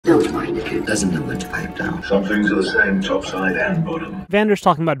kid doesn't know when to pipe down. Some things are the same top side and bottom. Vander's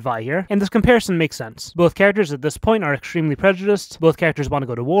talking about Vi here, and this comparison makes sense. Both characters at this point are extremely prejudiced, both characters want to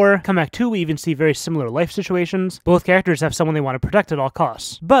go to war. Come Act 2, we even see very similar life situations. Both characters have someone they want to protect at all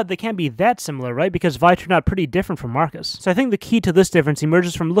costs. But they can't be that similar, right? Because Vi turned out pretty different from Marcus. So I think the key to this difference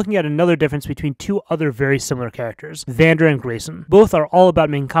emerges from looking at another difference between two other very similar characters, Vander and Grayson. Both are all about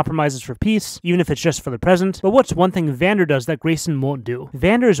making compromises for peace, even if it's just for the present. But what's one thing Vander does that Grayson won't do?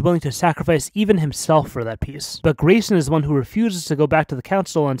 Vander is willing to sacrifice even himself for that peace. But Grayson is the one who refuses to go back to the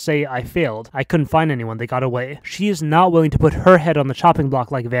council and say, I failed. I couldn't find anyone. They got away. She is not willing to put her head on the chopping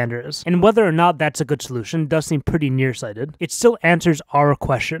block like Vander is. And whether or not that's a good solution does seem pretty nearsighted. It still answers our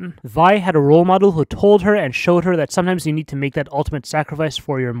question. Vi had a role model who told her and showed her that sometimes you need to make that ultimate sacrifice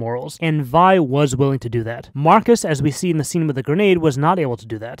for your morals. And Vi was willing to do that. Marcus, as we see in the scene with the grenade, was not able to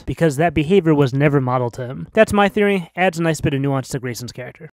do that because that behavior was never modeled to him. That's my theory. Adds a nice bit of nuance to Grayson's character.